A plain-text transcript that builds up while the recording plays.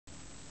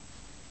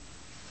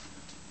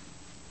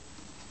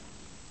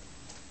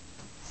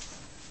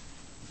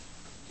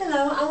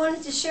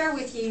to share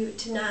with you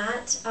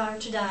tonight, or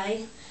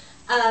today,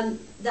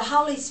 the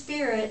Holy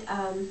Spirit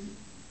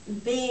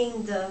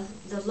being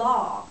the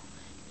law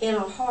in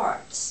our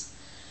hearts.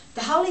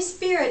 The Holy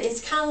Spirit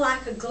is kind of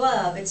like a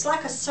glove. It's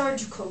like a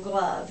surgical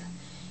glove.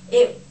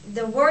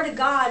 The Word of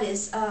God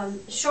is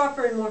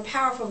sharper and more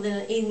powerful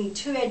than any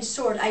two-edged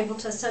sword, able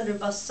to asunder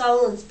both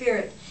soul and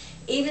spirit,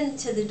 even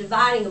to the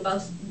dividing of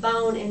both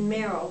bone and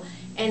marrow,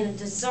 and a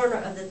discerner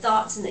of the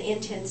thoughts and the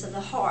intents of the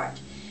heart.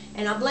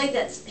 And I believe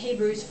that's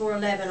Hebrews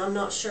 4:11. I'm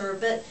not sure,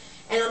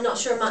 and I'm not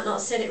sure, I might not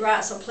said it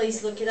right, so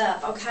please look it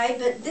up, okay?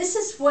 But this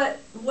is what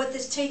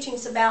this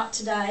teaching's about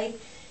today.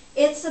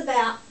 It's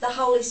about the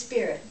Holy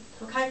Spirit,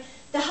 okay?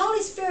 The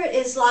Holy Spirit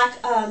is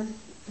like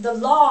the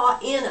law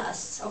in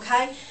us,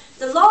 okay?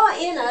 The law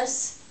in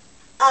us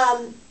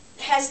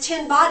has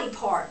 10 body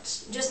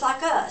parts, just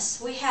like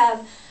us. We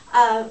have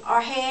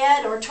our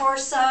head, our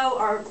torso,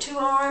 our 2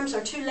 arms,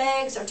 our 2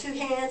 legs, our 2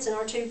 hands, and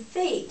our 2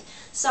 feet.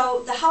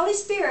 So the Holy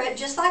Spirit,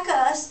 just like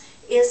us,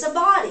 is a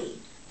body.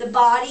 The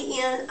body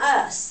in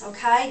us,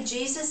 okay?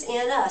 Jesus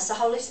in us, the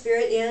Holy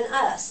Spirit in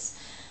us.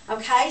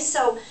 Okay,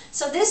 so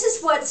this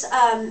is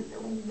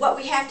what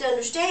we have to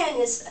understand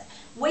is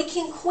we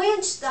can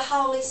quench the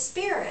Holy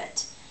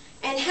Spirit.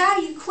 And how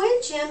you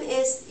quench Him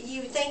is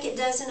you think it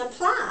doesn't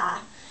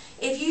apply.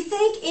 If you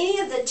think any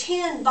of the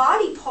 10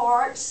 body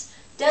parts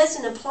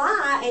doesn't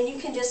apply and you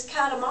can just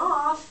cut them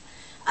off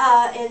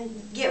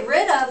and get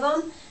rid of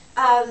them,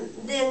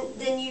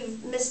 then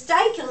you've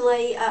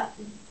mistakenly,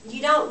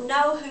 you don't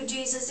know who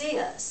Jesus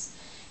is.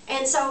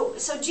 And so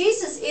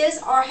Jesus is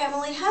our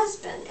heavenly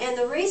husband. And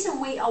the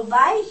reason we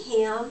obey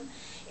Him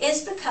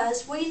is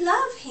because we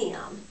love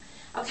Him.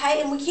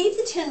 Okay, and we keep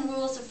the 10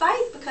 rules of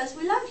faith because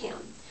we love Him.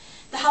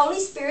 The Holy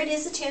Spirit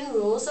is the 10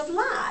 rules of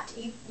light.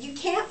 You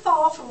can't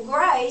fall from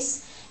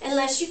grace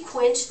unless you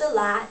quench the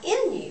light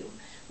in you.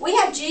 We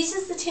have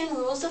Jesus, the 10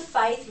 rules of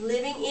faith,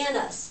 living in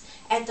us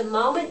at the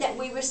moment that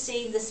we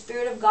receive the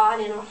Spirit of God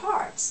in our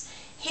hearts.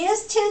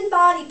 His 10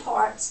 body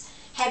parts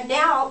have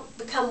now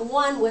become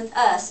one with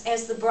us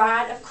as the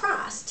bride of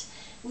Christ.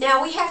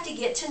 Now we have to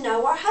get to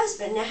know our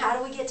husband. Now how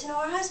do we get to know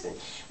our husband?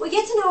 We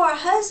get to know our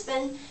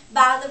husband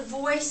by the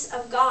voice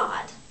of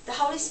God. The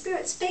Holy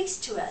Spirit speaks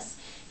to us.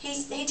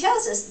 He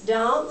tells us,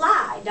 don't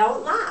lie,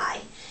 don't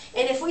lie.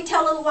 And if we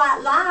tell little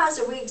white lies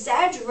or we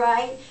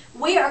exaggerate,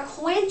 we are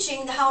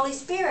quenching the Holy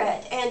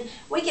Spirit. And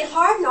we can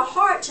harden our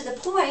heart to the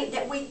point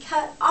that we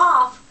cut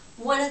off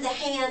one of the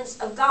hands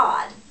of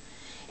God.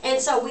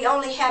 And so we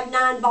only have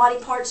 9 body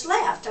parts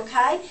left,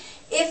 okay?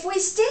 If we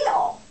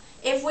steal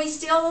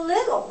a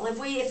little,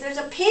 if there's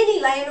a penny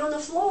laying on the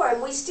floor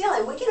and we steal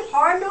it, we can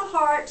harden our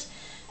heart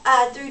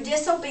through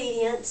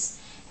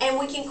disobedience, and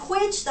we can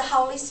quench the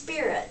Holy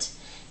Spirit.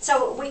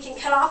 So we can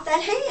cut off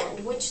that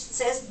hand, which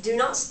says, do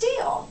not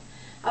steal.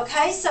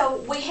 Okay,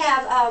 so we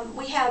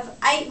have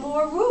 8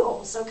 more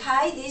rules,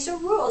 okay? These are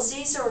rules.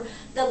 These are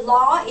the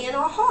law in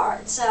our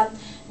hearts.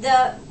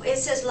 It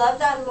says, love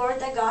thy Lord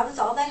thy God with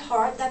all thy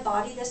heart, thy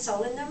body, thy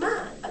soul, and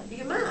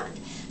your mind.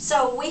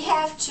 So we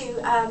have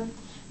to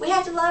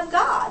love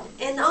God.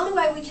 And the only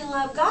way we can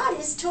love God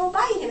is to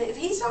obey Him. If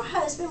He's our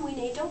husband, we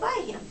need to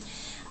obey Him.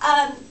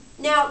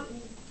 Now,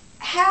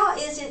 how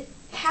is it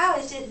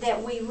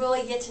that we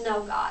really get to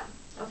know God?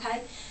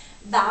 Okay?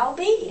 By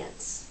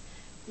obedience.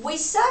 We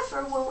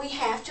suffer when we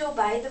have to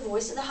obey the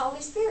voice of the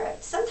Holy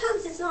Spirit.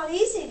 Sometimes it's not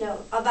easy to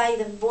obey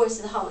the voice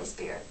of the Holy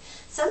Spirit.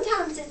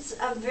 Sometimes it's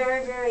a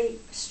very, very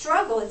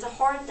struggle. It's a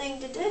hard thing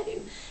to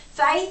do.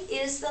 Faith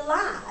is the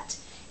light.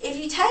 If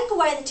you take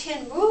away the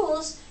 10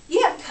 rules,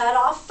 you have cut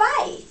off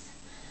faith.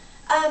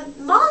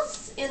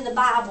 Moths in the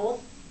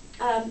Bible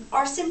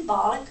are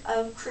symbolic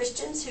of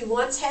Christians who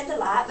once had the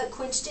light but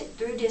quenched it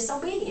through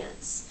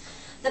disobedience.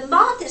 The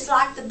moth is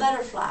like the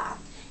butterfly.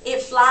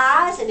 It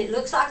flies and it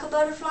looks like a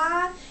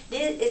butterfly.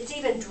 It's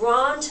even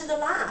drawn to the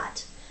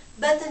light.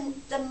 But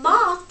the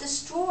moth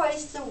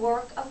destroys the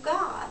work of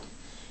God.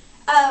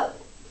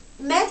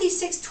 Matthew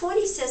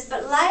 6:20 says,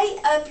 but lay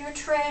up your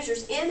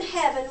treasures in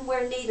heaven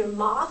where neither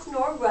moth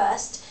nor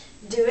rust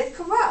doeth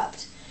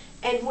corrupt,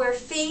 and where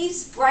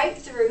thieves break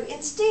through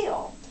and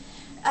steal.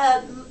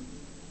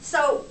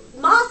 So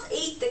moths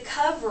eat the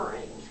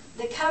covering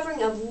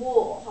of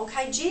wool.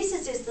 Okay,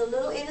 Jesus is the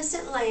little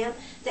innocent lamb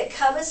that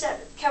covers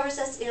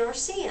us in our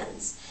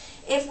sins.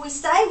 If we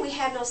say we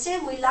have no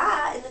sin, we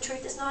lie, and the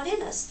truth is not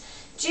in us.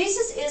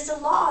 Jesus is the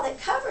law that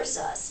covers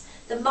us.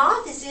 The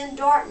moth is in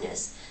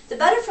darkness. The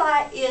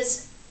butterfly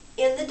is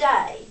in the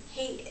day.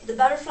 The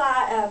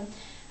butterfly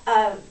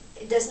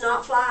does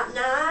not fly at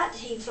night.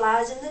 He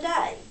flies in the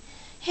day.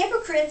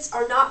 Hypocrites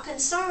are not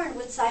concerned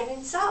with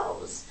saving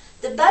souls.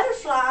 The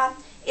butterfly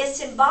is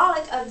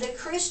symbolic of the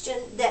Christian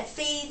that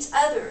feeds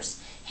others.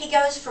 He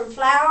goes from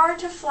flower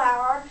to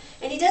flower,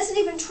 and he doesn't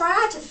even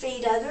try to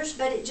feed others,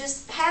 but it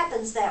just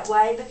happens that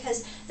way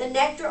because the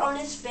nectar on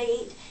his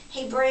feet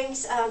he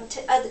brings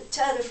to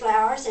other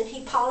flowers, and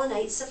he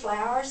pollinates the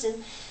flowers.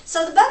 And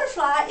so the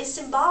butterfly is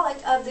symbolic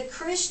of the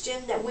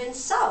Christian that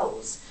wins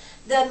souls.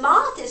 The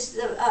moth is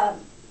the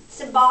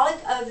symbolic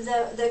of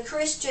the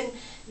Christian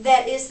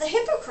that is the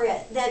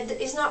hypocrite, that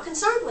is not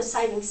concerned with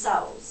saving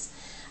souls.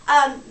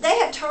 They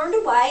have turned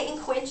away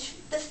and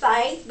quenched the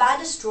faith by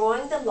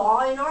destroying the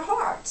law in our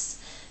hearts.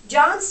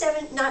 John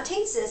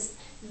 7:19 says,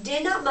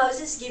 "Did not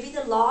Moses give you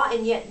the law,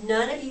 and yet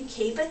none of you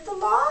keepeth the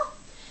law?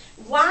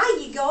 Why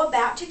ye go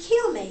about to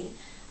kill me?"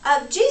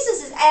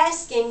 Jesus is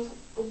asking,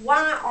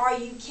 why are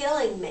you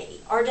killing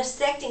me, or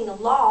dissecting the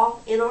law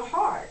in our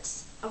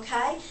hearts?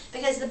 Okay?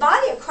 Because the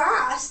body of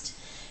Christ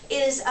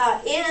is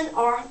in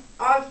our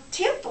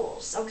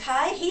temples.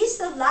 Okay? He's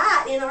the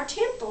light in our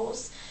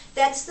temples.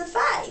 That's the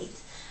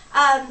faith.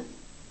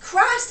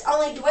 Christ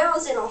only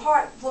dwells in our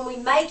heart when we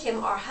make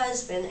him our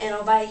husband and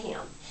obey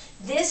him.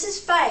 This is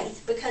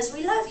faith because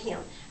we love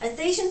him.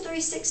 Ephesians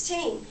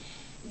 3:16,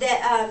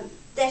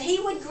 that he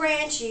would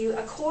grant you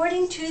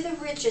according to the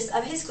riches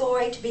of his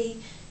glory to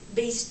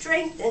be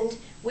strengthened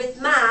with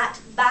might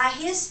by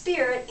his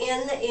Spirit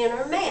in the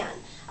inner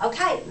man.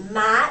 Okay,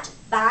 might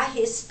by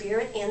his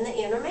Spirit in the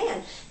inner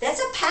man. That's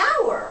a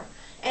power.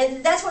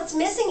 And that's what's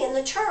missing in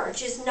the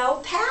church, is no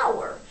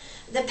power.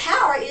 The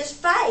power is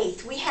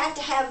faith. We have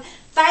to have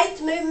faith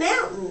to move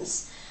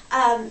mountains.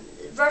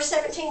 Verse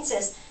 17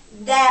 says,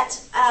 that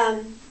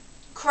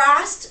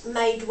Christ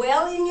may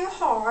dwell in your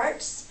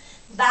hearts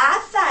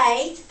by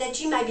faith,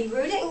 that you may be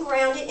rooted and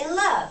grounded in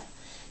love.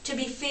 To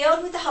be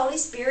filled with the Holy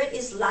Spirit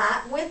is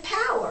light with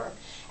power.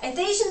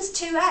 Ephesians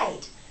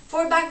 2:8,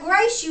 for by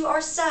grace you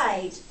are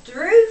saved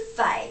through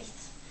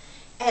faith.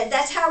 And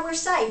that's how we're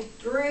saved,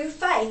 through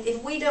faith.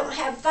 If we don't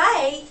have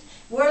faith,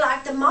 we're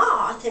like the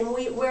moth, and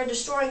we're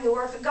destroying the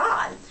work of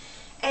God.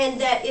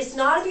 And that it's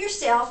not of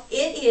yourself,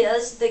 it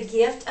is the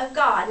gift of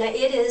God. Now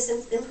it is,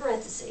 in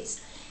parentheses,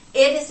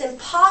 it is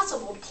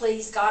impossible to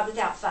please God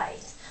without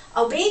faith.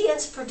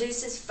 Obedience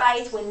produces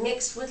faith when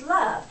mixed with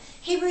love.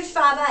 Hebrews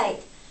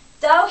 5:8,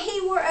 though he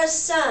were a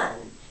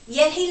son,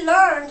 yet he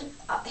learned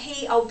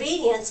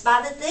obedience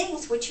by the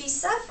things which he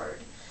suffered.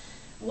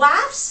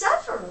 Wives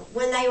suffer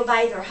when they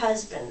obey their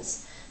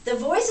husbands. The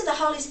voice of the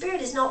Holy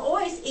Spirit is not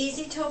always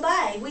easy to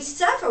obey. We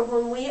suffer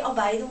when we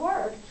obey the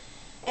word.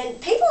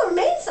 And people are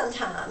mean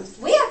sometimes.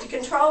 We have to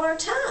control our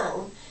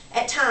tongue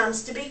at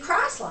times to be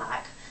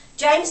Christ-like.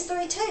 James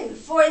 3:2,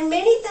 for in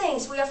many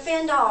things we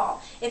offend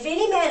all. If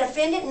any man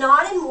offended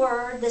not in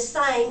word, the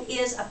same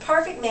is a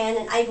perfect man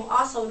and able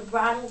also to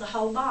bridle the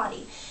whole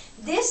body.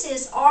 This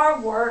is our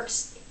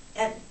works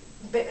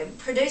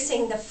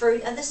producing the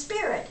fruit of the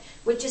Spirit,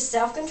 which is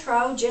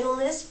self-control,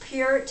 gentleness,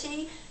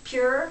 purity,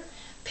 pure,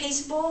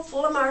 peaceable,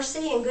 full of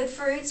mercy and good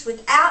fruits,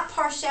 without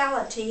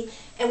partiality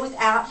and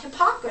without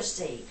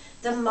hypocrisy.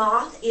 The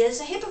moth is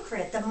a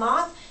hypocrite. The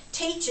moth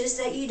teaches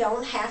that you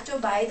don't have to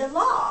obey the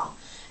law.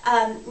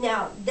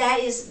 Now, that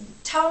is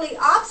totally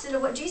opposite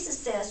of what Jesus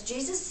says.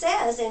 Jesus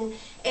says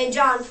in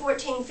John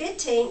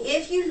 14:15,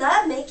 if you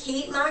love me,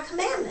 keep my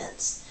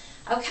commandments.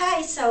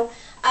 Okay, so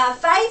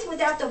faith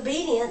without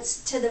obedience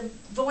to the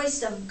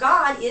voice of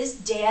God is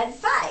dead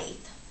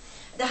faith.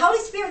 The Holy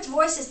Spirit's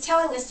voice is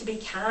telling us to be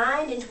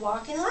kind and to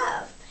walk in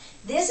love.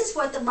 This is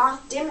what the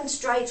moth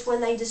demonstrates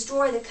when they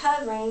destroy the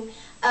covering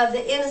of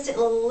the innocent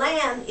little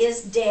lamb,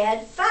 is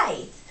dead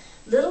faith.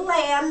 Little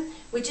lamb,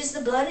 which is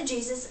the blood of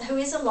Jesus, who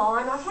is a law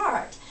in our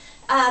heart.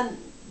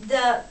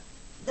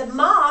 The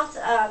moth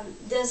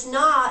does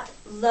not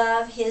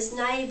love his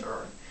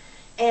neighbor,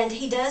 and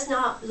he does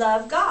not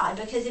love God,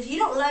 because if you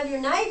don't love your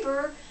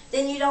neighbor,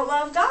 then you don't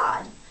love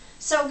God.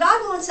 So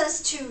God wants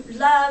us to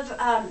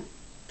love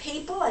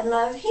people and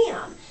love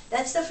him.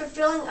 That's the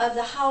fulfilling of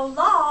the whole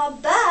law.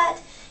 But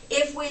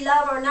if we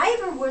love our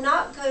neighbor, we're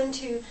not going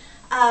to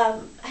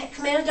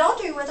commit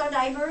adultery with our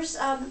neighbor's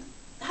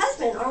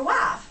husband or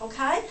wife,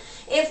 okay?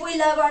 If we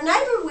love our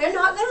neighbor, we're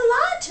not going to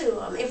lie to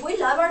them. If we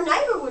love our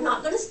neighbor, we're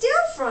not going to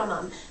steal from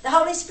them. The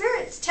Holy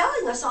Spirit's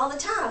telling us all the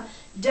time,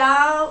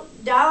 don't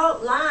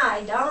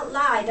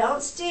lie,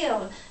 don't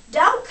steal.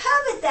 Don't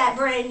covet that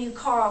brand new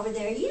car over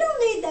there. You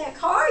don't need that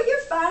car.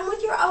 You're fine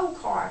with your old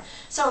car.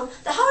 So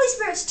the Holy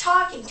Spirit's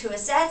talking to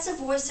us. That's the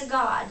voice of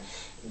God.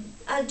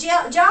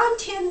 John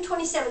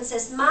 10:27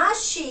 says, my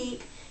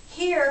sheep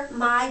hear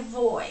my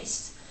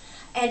voice,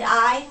 and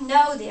I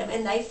know them,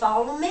 and they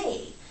follow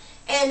me.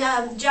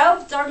 And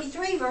Job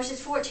 33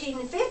 verses 14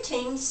 and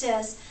 15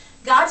 says,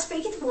 God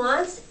speaketh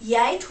once,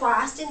 yea,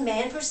 twice, and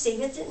man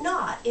perceiveth it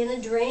not. In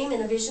a dream,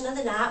 in a vision of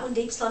the night, when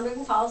deep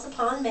slumbering falls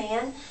upon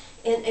man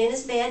in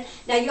his bed.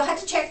 Now, you'll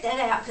have to check that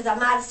out, because I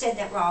might have said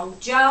that wrong.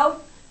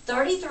 Job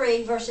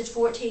 33 verses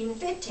 14 and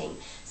 15.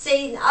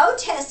 See, in the Old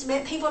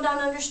Testament, people don't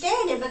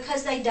understand it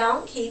because they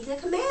don't keep the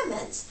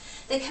commandments.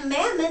 The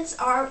commandments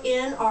are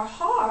in our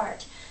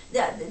heart.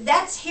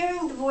 That's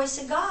hearing the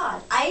voice of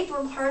God.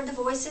 Abram heard the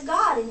voice of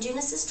God in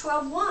Genesis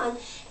 12:1,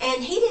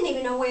 and he didn't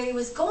even know where he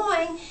was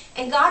going,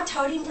 and God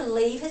told him to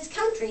leave his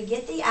country.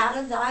 Get thee out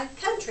of thy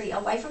country,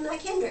 away from thy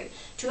kindred,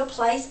 to a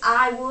place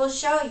I will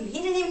show you.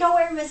 He didn't even know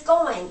where he was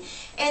going.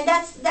 And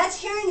that's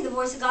hearing the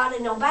voice of God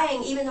and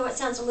obeying, even though it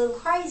sounds a little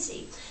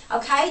crazy.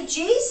 Okay,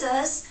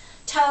 Jesus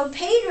told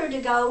Peter to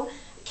go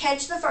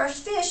catch the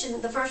first fish,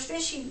 and the first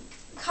fish he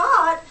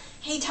caught,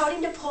 he told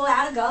him to pull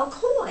out a gold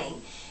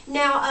coin.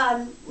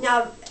 Now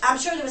I'm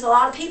sure there was a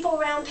lot of people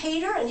around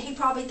Peter, and he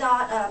probably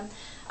thought,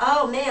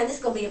 oh man, this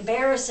is going to be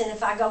embarrassing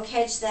if I go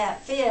catch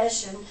that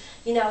fish. And,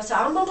 so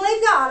I'm going to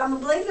believe God. I'm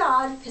going to believe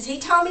God because he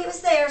told me it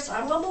was there, so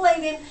I'm going to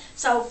believe him.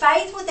 So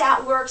faith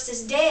without works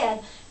is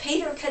dead.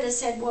 Peter could have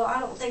said, well, I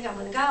don't think I'm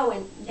going to go,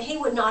 and he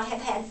would not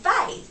have had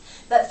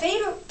faith. But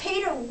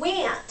Peter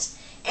went,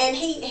 and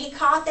he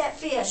caught that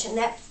fish, and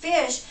that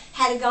fish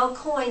had a gold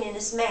coin in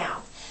his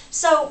mouth.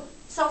 So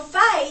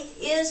faith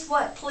is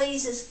what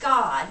pleases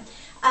God.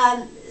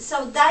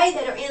 So they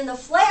that are in the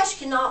flesh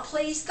cannot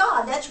please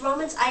God. That's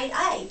Romans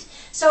 8:8.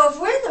 So if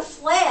we're in the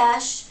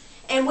flesh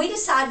and we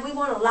decide we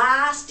want to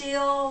lie,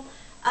 steal,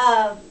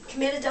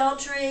 commit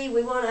adultery,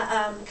 we want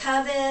to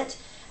covet,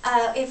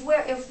 if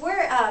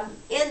we're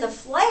in the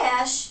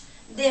flesh,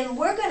 then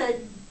we're going to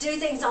do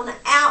things on the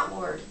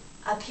outward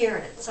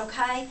appearance.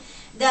 Okay,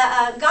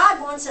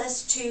 God wants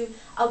us to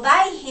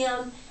obey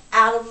Him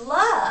out of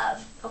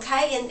love.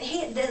 Okay,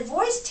 and the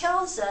voice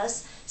tells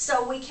us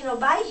so we can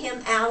obey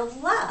Him out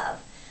of love.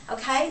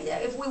 Okay,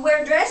 if we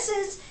wear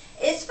dresses,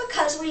 it's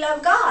because we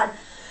love God.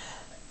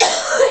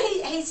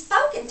 He's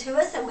spoken to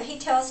us, and He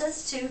tells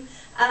us to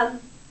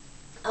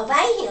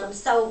obey Him.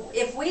 So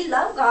if we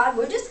love God,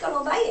 we're just going to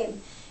obey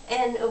Him.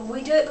 And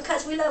we do it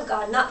because we love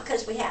God, not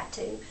because we have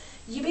to.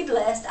 You be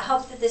blessed. I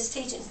hope that this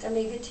teaching is going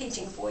to be a good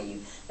teaching for you.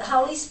 The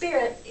Holy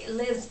Spirit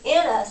lives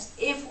in us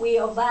if we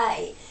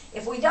obey.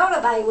 If we don't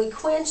obey, we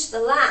quench the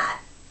light.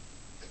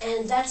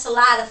 And that's the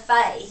light of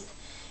faith.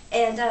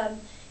 And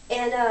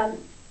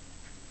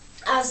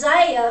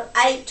Isaiah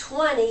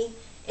 8:20,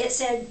 it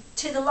said,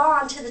 to the law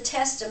and to the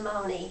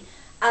testimony.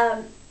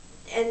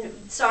 And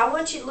so I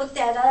want you to look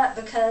that up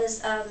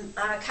because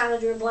I kind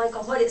of drew a blank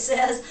on what it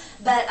says.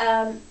 But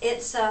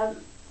it's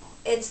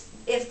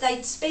if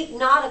they speak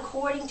not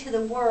according to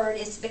the word,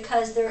 it's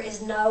because there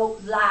is no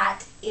light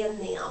in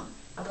them.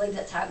 I believe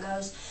that's how it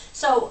goes.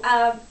 So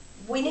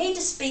we need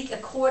to speak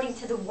according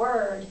to the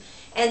word.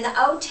 And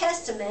the Old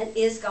Testament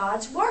is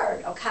God's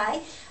word,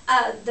 okay?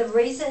 The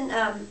reason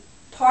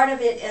part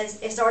of it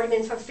is already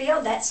been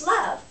fulfilled, that's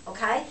love,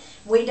 okay?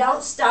 We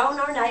don't stone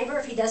our neighbor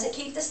if he doesn't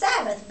keep the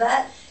Sabbath,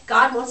 but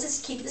God wants us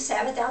to keep the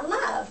Sabbath out of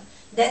love.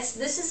 This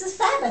is the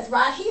Sabbath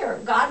right here.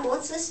 God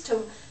wants us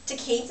to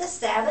keep the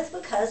Sabbath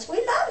because we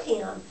love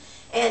Him.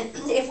 And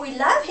if we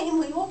love Him,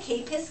 we will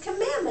keep His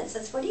commandments.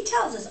 That's what He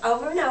tells us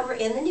over and over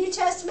in the New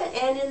Testament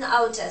and in the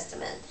Old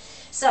Testament.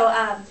 So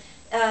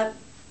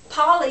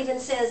Paul even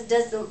says,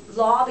 does the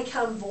law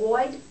become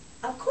void?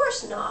 Of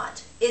course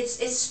not.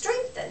 It's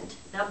strengthened.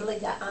 And I believe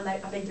that I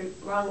may be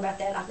wrong about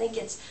that. I think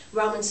it's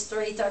Romans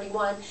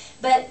 3:31.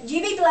 But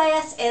you be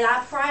blessed, and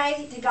I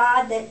pray to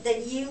God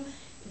that you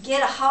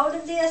get a hold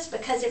of this,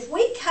 because if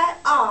we cut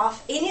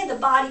off any of the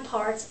body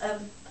parts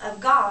of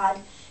God,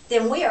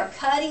 then we are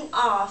cutting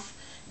off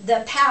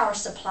the power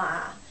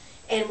supply.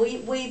 And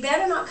we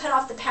better not cut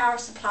off the power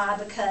supply,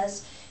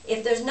 because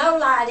if there's no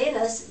light in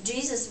us,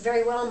 Jesus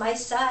very well may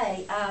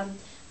say,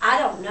 I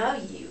don't know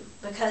you.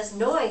 Because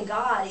knowing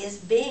God is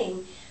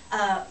being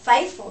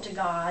faithful to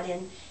God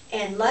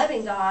and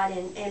loving God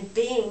and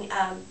being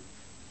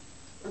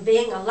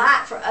a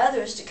light for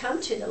others to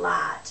come to the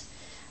light.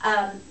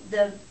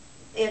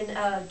 In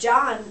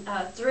John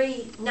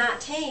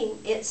 3:19,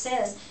 it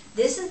says,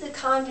 this is the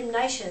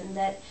condemnation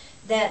that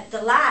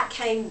the light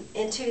came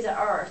into the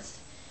earth,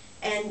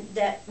 and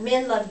that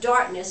men love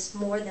darkness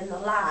more than the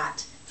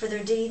light, for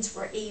their deeds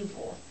were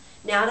evil.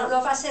 Now, I don't know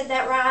if I said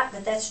that right,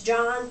 but that's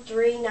John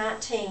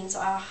 3:19,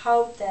 so I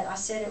hope that I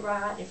said it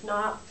right. If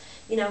not,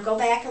 go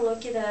back and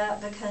look it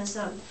up, because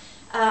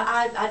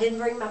I didn't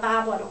bring my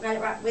Bible. I don't got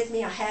it right with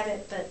me. I have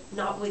it, but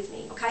not with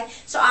me, okay?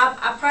 So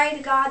I pray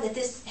to God that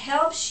this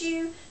helps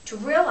you to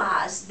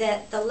realize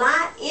that the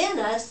light in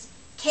us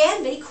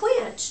can be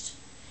quenched.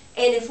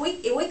 And if we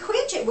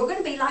quench it, we're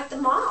going to be like the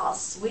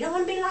moths. We don't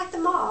want to be like the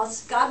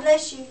moths. God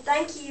bless you.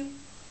 Thank you.